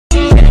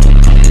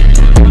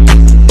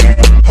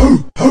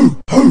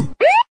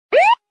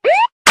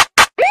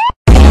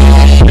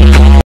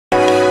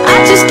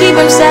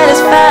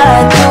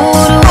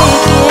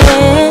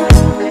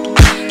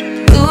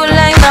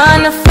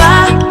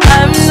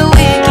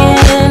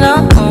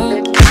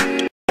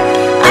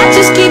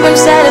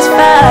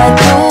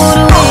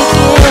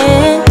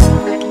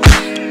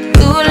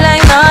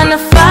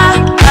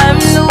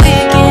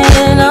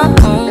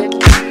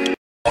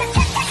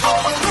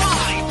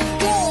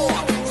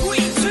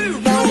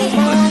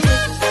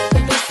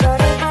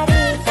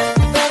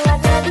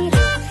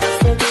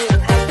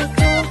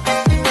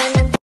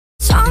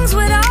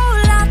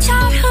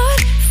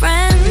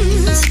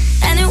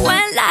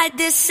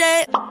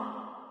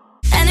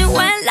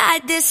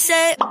this,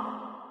 say,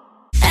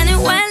 and it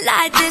went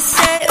like this,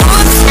 say,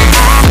 oops,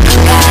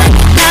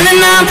 na na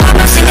na, pop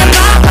up singing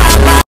ba ba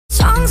ba.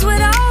 Songs with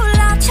all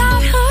our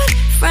childhood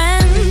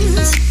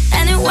friends,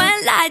 and it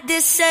went like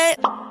this, say,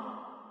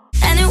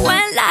 and it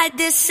went like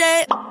this,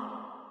 say,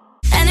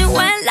 and it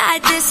went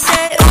like this,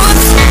 say,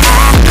 oops,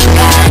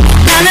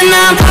 na na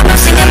na, pop up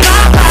singing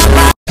ba ba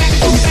ba.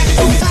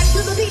 Back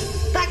to the beat,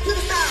 back to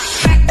the start.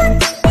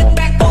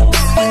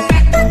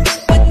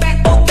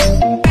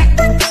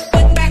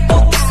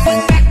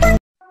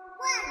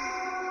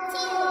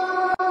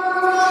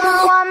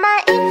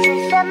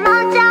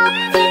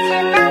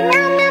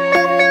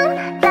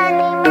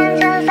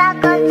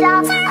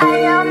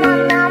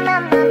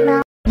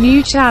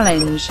 New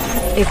challenge.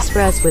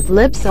 Express with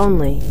lips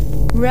only.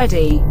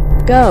 Ready.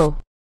 Go.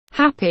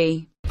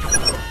 Happy.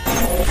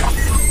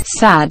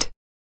 Sad.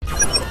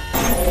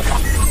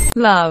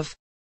 Love.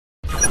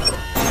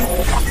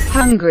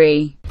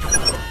 Hungry.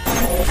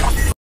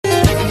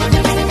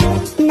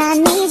 And I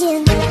need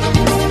you,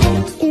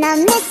 and I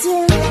miss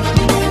you,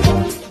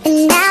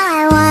 and now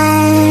I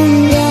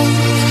wonder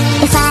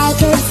if I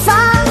could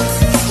fall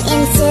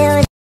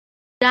into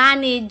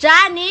Johnny,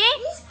 Johnny?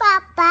 Yes,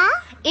 Papa?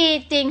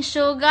 Eating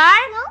sugar?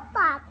 No,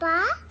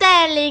 Papa.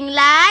 Telling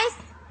lies?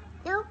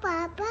 No,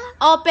 Papa.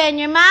 Open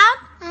your mouth?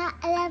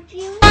 I love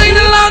you.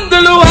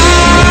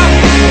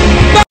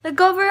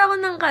 Nag-cover ako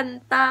ng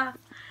kanta.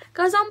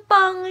 Kaso ang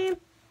pangit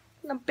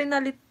ng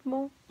pinalit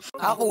mo.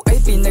 Ako ay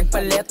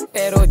pinagpalit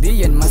pero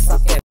di yan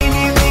masakit.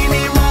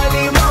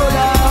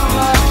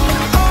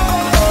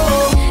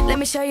 Let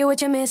me show you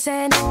what you're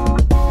missing.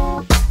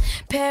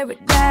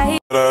 Paradise.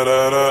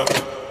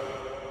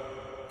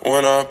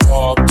 When I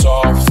popped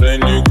off,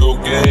 then you go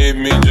gave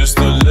me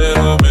just a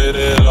little bit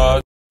of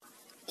love.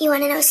 You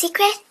wanna know a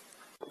secret?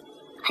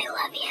 I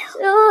love you.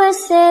 So I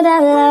said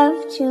I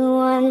loved you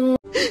one.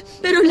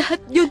 Pero lahat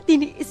yun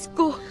tiniis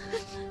ko.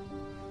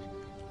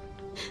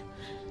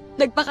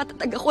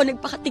 Nagpakatatag ako,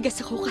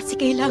 nagpakatigas ako kasi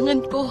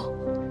kailangan ko.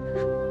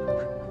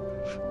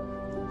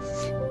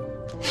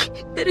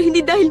 Pero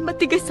hindi dahil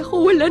matigas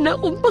ako, wala na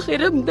akong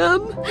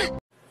pakiramdam.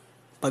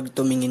 Pag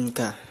tumingin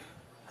ka,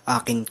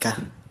 akin ka.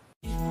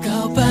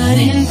 Ikaw pa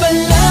rin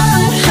pala.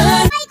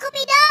 Ay,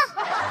 Cupido!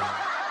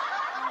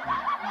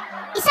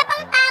 Isa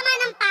pang tama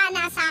ng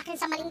pana sa akin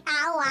sa maling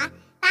tao, ha?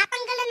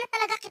 Tatanggalan na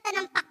talaga kita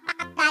ng pakpak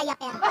at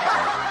diaper.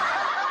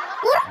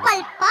 Puro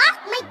palpak?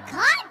 My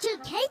God, you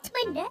hate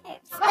my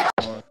nerves.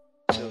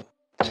 1, 2,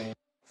 3,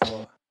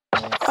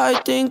 4. I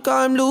think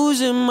I'm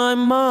losing my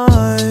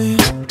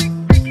mind,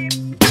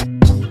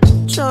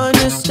 trying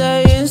to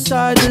stay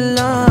inside the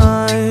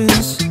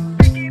lines.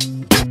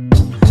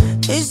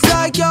 It's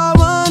like you're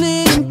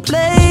running in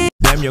place.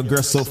 Damn, your girl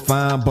so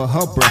fine, but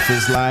her breath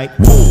is like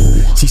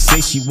woo. She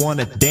say she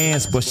wanna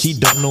dance, but she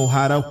don't know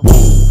how to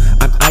woo.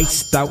 I'm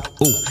iced out,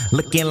 ooh,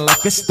 looking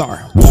like a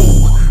star.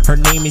 Woo. Her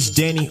name is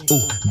Jenny,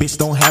 ooh, bitch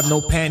don't have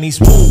no panties.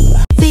 Woo.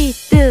 3,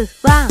 2,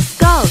 1,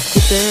 GO! 普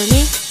通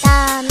に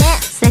ダメ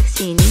セク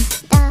シーに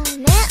ダ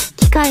メ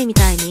機械み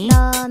たいに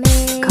ダメ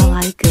可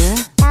愛く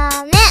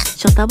ダメ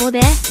ショタボで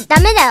ダ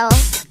メだよ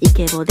イ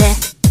ケボで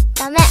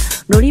ダメ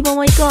ロリボ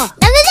も行こう。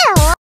ダメ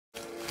だよ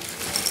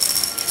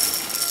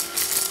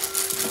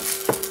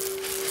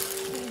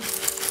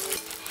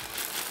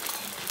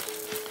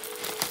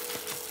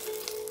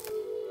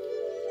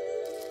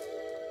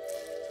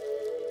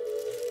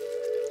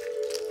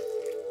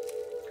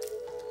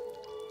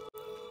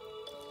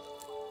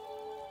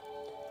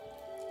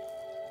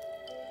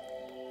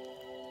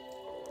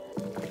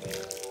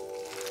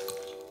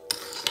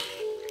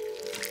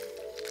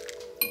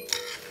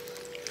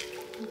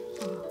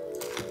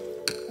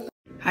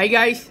Hi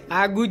guys!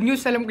 Good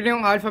news, alam ko na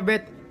yung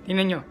alphabet.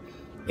 Tingnan nyo.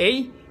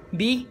 A,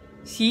 B,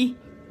 C,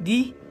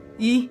 D,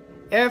 E,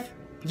 F,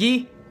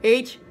 G,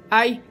 H,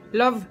 I,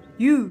 love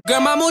you.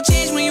 Girl, my mood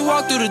changed when you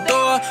walked through the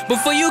door.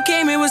 Before you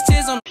came, it was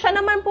tears on. Siya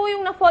naman po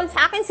yung na-fall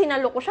sa akin,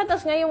 sinalo ko siya,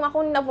 tapos ngayon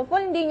ako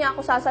na-fall, hindi niya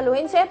ako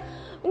sasaluhin. Sir,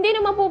 hindi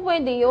naman po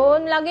pwede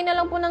yun. Lagi na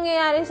lang po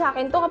nangyayari sa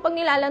akin to. Kapag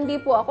nilalandi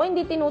po ako,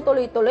 hindi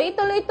tinutuloy-tuloy.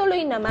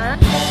 Ituloy-tuloy naman.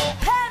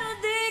 Pero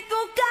di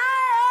ko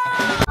kaya.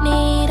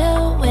 Need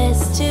a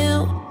ways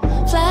to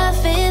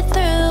fluff it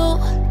through.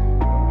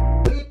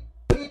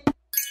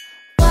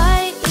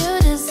 Why you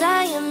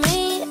desire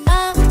me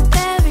up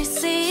every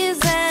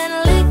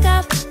season? Lick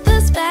up the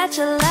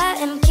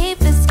spatula and keep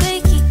it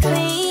squeaky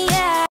clean,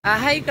 yeah.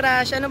 Hi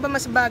crush, ano ba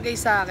mas bagay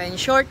sa akin?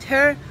 Short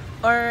hair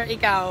or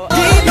ikaw?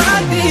 Di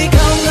ba't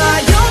ikaw nga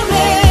yung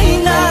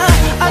reyna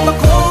at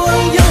ako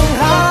ang iyong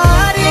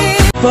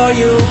hari? For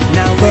you,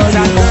 now with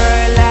a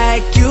girl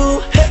like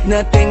you,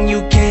 nothing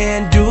you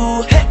can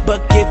do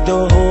but give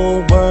the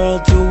whole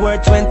world to her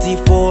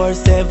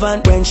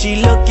 24/7. When she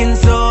looking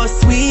so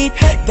sweet,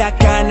 that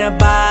kind of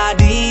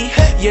body,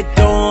 you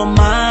don't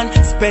mind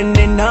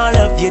spending all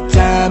of your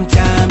time.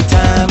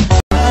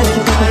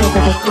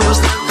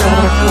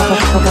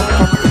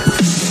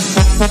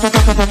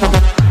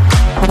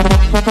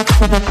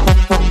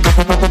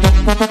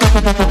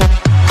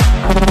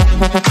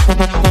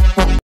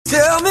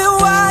 Tell me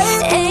why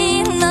it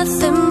ain't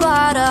nothing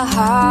but a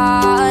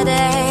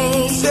heartache.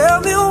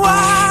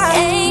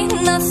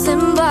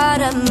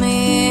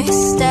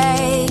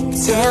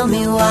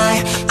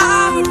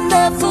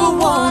 never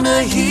wanna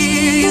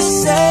hear you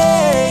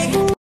say.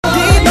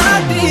 Di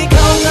ba't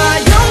ikaw nga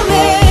yung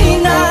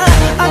reyna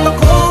at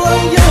ako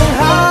ang iyong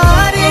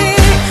hari?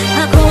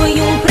 Ako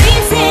yung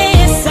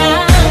prinsesa,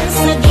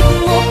 sagip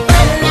mo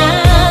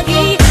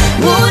palagi.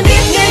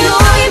 Ngunit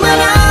ngayon'y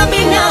marami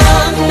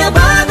nang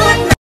nabagot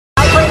na.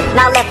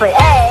 Now left foot,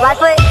 right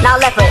foot, now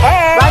left foot,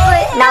 right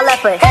foot, now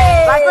left foot,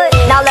 right foot,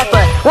 now left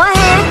foot. One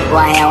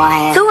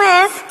hand, two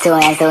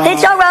hands, hit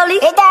your rollie,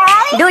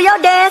 do your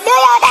dance,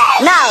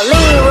 now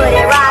lean with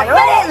it, rock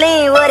with it,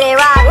 lean with it,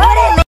 rock with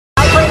it.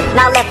 Right foot,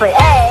 now left foot,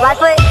 right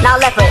foot, now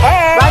left foot,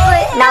 right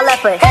foot, now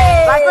left foot,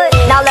 right foot,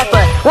 now left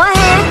foot. One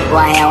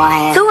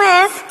hand,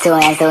 two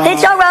hands,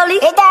 hit your rollie,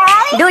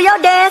 do your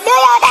dance,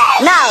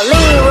 now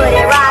lean with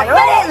it, rock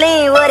with it,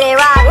 lean with it,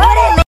 rock with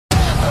it.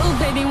 Oh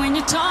baby, when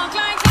you talk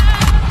like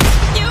that,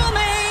 you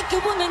make a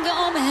woman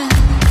go mad.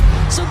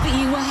 So be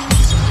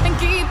wise and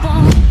keep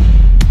on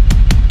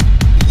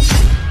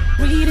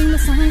reading the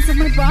signs of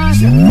my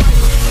body. You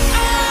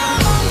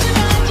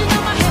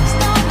know my hips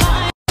don't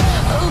lie.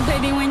 Oh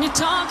baby, when you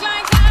talk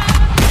like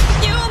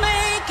that, you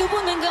make a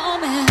woman go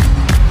mad.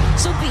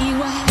 So be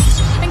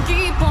wise and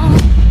keep on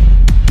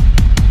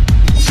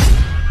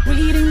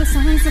reading the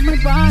signs of my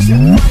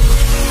body.